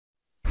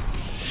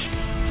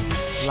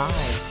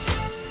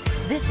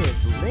Live. This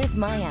is Live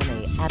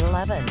Miami at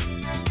 11.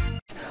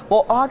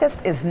 Well,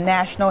 August is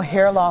National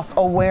Hair Loss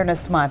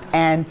Awareness Month,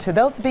 and to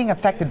those being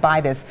affected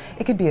by this,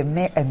 it can be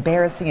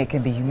embarrassing, it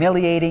can be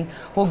humiliating.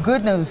 Well,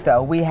 good news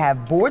though, we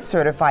have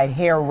board-certified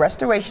hair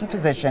restoration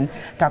physician,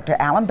 Dr.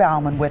 Alan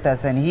Bauman, with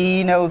us, and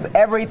he knows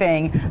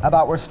everything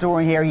about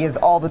restoring hair. He has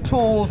all the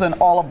tools and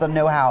all of the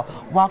know-how.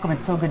 Welcome,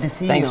 it's so good to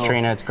see you. Thanks,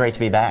 Trina, it's great to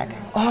be back.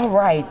 All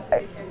right.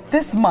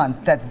 This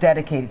month that's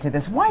dedicated to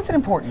this, why is it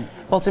important?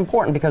 Well, it's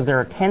important because there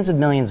are tens of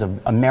millions of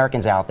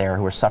Americans out there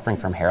who are suffering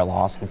from hair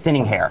loss and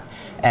thinning hair.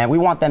 And we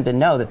want them to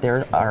know that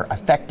there are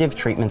effective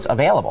treatments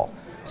available.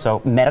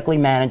 So medically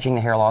managing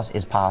the hair loss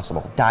is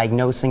possible.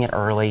 Diagnosing it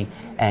early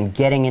and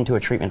getting into a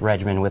treatment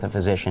regimen with a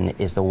physician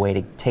is the way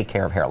to take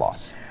care of hair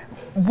loss.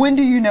 When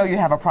do you know you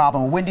have a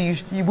problem?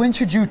 When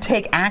should you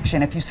take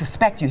action if you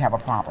suspect you have a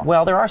problem?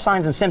 Well, there are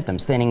signs and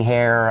symptoms. Thinning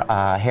hair,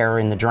 hair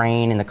in the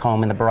drain, in the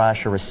comb, in the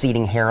brush, a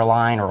receding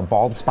hairline, or a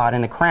bald spot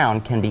in the crown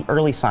can be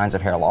early signs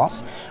of hair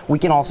loss. We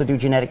can also do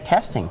genetic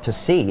testing to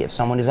see if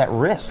someone is at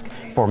risk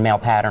for male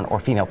pattern or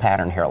female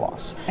pattern hair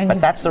loss. But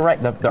that's the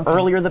okay.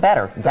 Earlier the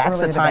better. That's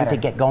the time to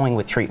get going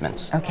with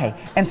treatments. Okay,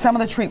 and some of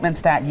the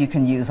treatments that you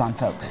can use on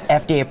folks?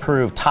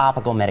 FDA-approved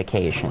topical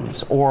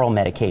medications, oral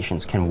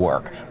medications can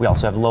work. We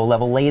also have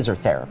low-level laser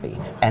therapy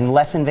and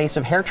less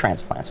invasive hair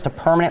transplants to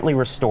permanently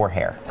restore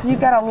hair. So you've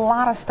got a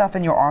lot of stuff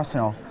in your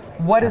arsenal.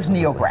 What is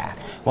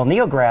NeoGraft? Well,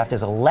 NeoGraft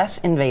is a less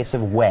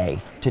invasive way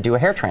to do a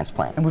hair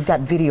transplant. And we've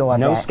got video on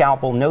that. No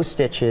scalpel, no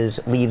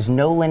stitches, leaves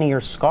no linear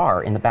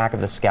scar in the back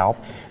of the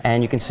scalp,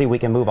 and you can see we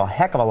can move a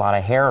heck of a lot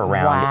of hair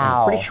around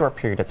in a pretty short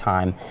period of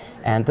time.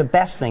 And the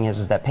best thing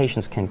is that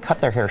patients can cut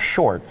their hair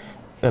short,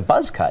 a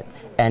buzz cut,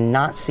 and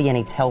not see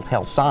any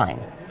telltale sign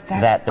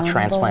that the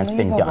transplant's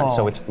been done.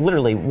 So it's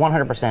literally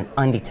 100%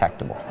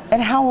 undetectable.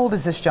 And how old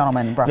is this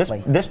gentleman,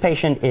 roughly? This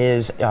patient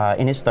is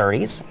in his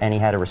 30s, and he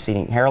had a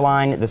receding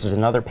hairline. This is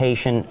another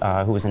patient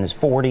who was in his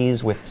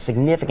 40s with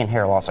significant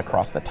hair loss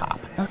across the top.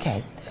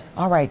 Okay,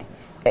 all right.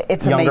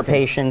 It's Younger amazing.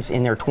 patients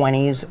in their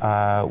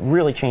 20s,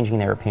 really changing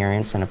their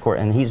appearance, and of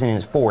course, and he's in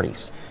his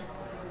 40s.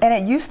 And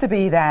it used to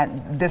be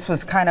that this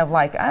was kind of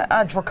like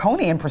a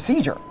draconian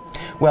procedure.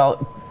 Well,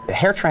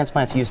 hair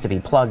transplants used to be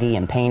pluggy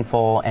and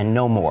painful, and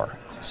no more.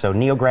 So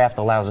NeoGraft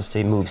allows us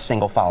to move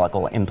single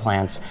follicle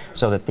implants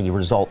so that the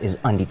result is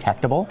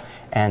undetectable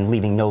and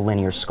leaving no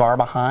linear scar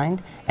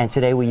behind. And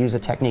today we use a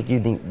technique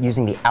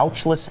using the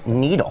Ouchless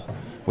Needle,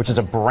 which is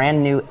a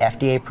brand new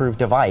FDA-approved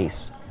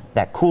device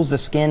that cools the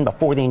skin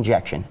before the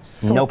injection.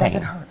 So no pain.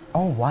 Doesn't hurt.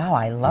 Oh wow,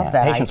 I love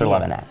that. Patients are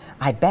loving that.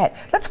 I bet.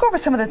 Let's go over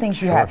some of the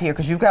things you have here,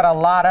 because you've got a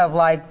lot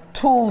of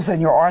tools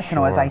in your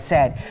arsenal, as I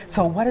said.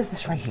 So what is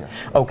this right here?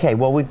 Okay,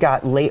 well, we've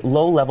got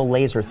low-level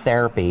laser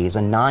therapy is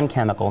a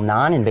non-chemical,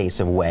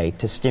 non-invasive way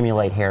to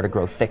stimulate hair to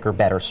grow thicker,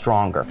 better,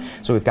 stronger.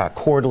 So we've got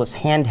cordless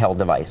handheld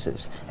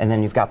devices, and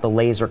then you've got the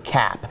laser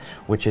cap,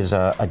 which is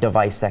a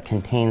device that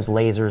contains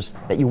lasers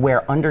that you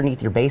wear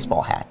underneath your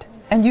baseball hat.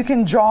 And you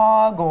can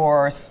jog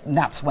or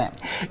not swim.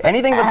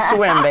 Anything but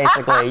swim,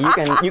 basically.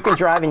 You can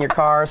drive in your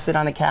car, sit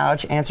on the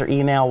couch, answer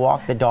email,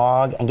 walk the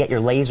dog, and get your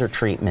laser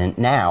treatment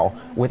now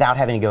without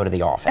having to go to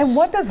the office. And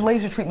what does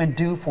laser treatment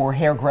do for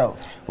hair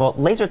growth? Well,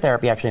 laser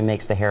therapy actually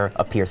makes the hair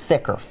appear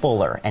thicker,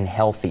 fuller, and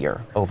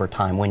healthier over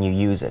time when you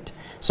use it.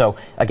 So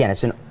again,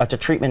 it's a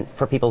treatment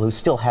for people who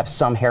still have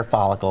some hair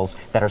follicles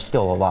that are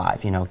still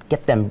alive.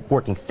 Get them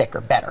working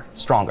thicker, better,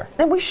 stronger.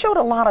 And we showed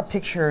a lot of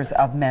pictures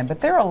of men, but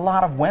there are a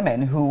lot of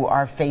women who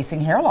are facing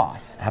hair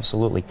loss.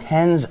 Absolutely.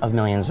 Tens of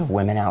millions of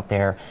women out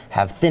there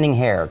have thinning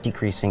hair,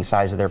 decreasing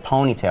size of their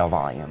ponytail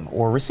volume,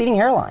 or receding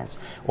hairlines,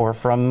 or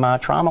from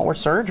trauma or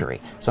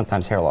surgery.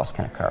 Sometimes hair loss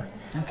can occur.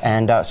 Okay.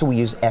 And so we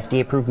use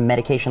FDA-approved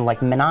medication like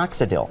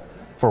minoxidil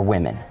for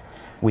women.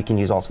 We can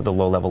use also the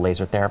low-level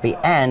laser therapy,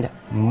 and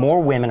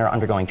more women are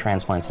undergoing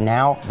transplants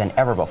now than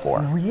ever before.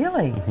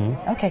 Really?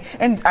 Mm-hmm. Okay.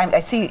 And I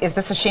see, is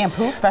this a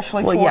shampoo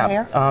especially for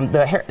hair?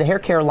 The hair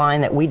care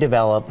line that we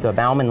developed, the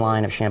Bauman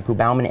line of shampoo,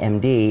 Bauman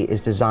MD, is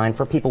designed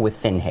for people with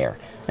thin hair.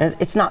 And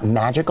it's not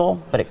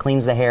magical, but it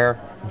cleans the hair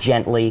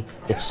gently,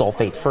 it's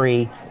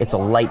sulfate-free, it's a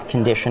light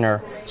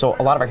conditioner. So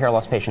a lot of our hair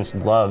loss patients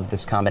love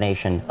this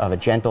combination of a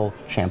gentle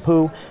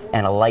shampoo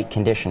and a light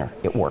conditioner.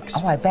 It works.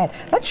 Oh, I bet.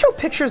 Let's show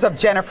pictures of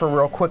Jennifer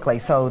real quickly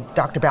so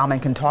Dr. Bauman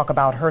can talk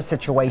about her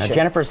situation. Now,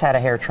 Jennifer's had a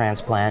hair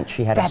transplant.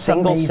 She had a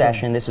single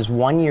session. This is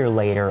 1 year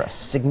later, a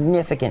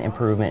significant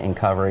improvement in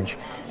coverage.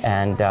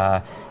 And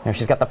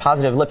she's got the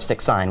positive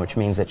lipstick sign, which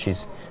means that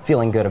she's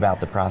feeling good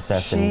about the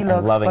process and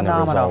loving the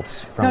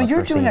results from the procedure. Now,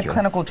 you're doing a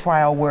clinical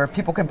trial where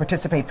people can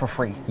participate for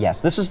free.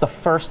 Yes, this is the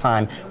first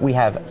time we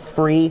have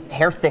free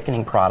hair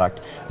thickening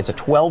product. It's a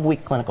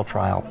 12-week clinical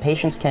trial.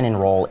 Patients can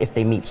enroll if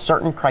they meet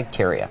certain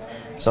criteria.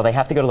 So they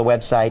have to go to the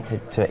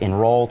website to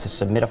enroll, to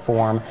submit a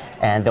form,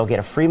 and they'll get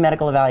a free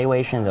medical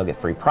evaluation, they'll get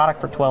free product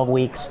for 12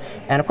 weeks,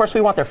 and of course we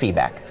want their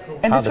feedback.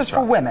 And this is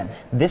for women?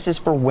 This is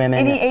for women.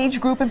 Any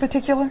age group in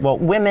particular? Well,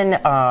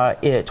 women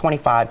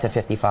 25 to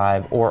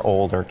 55 or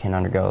older can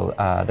undergo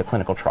the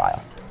clinical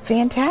trial.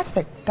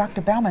 Fantastic.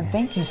 Dr. Bauman,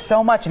 thank you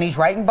so much. And he's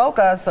right in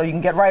Boca, so you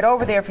can get right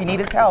over there if you need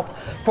his help.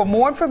 For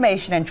more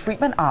information and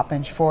treatment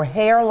options for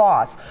hair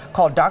loss,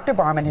 call Dr.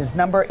 Bauman. His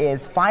number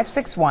is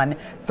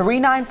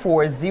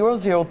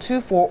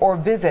 561-394-0024 or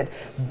visit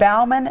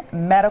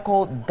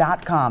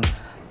BaumanMedical.com.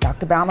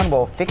 Dr. Bauman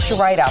will fix you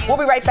right up. We'll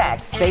be right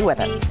back. Stay with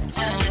us.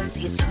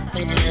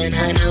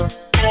 I know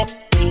that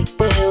we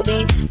will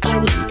be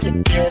close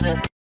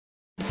together.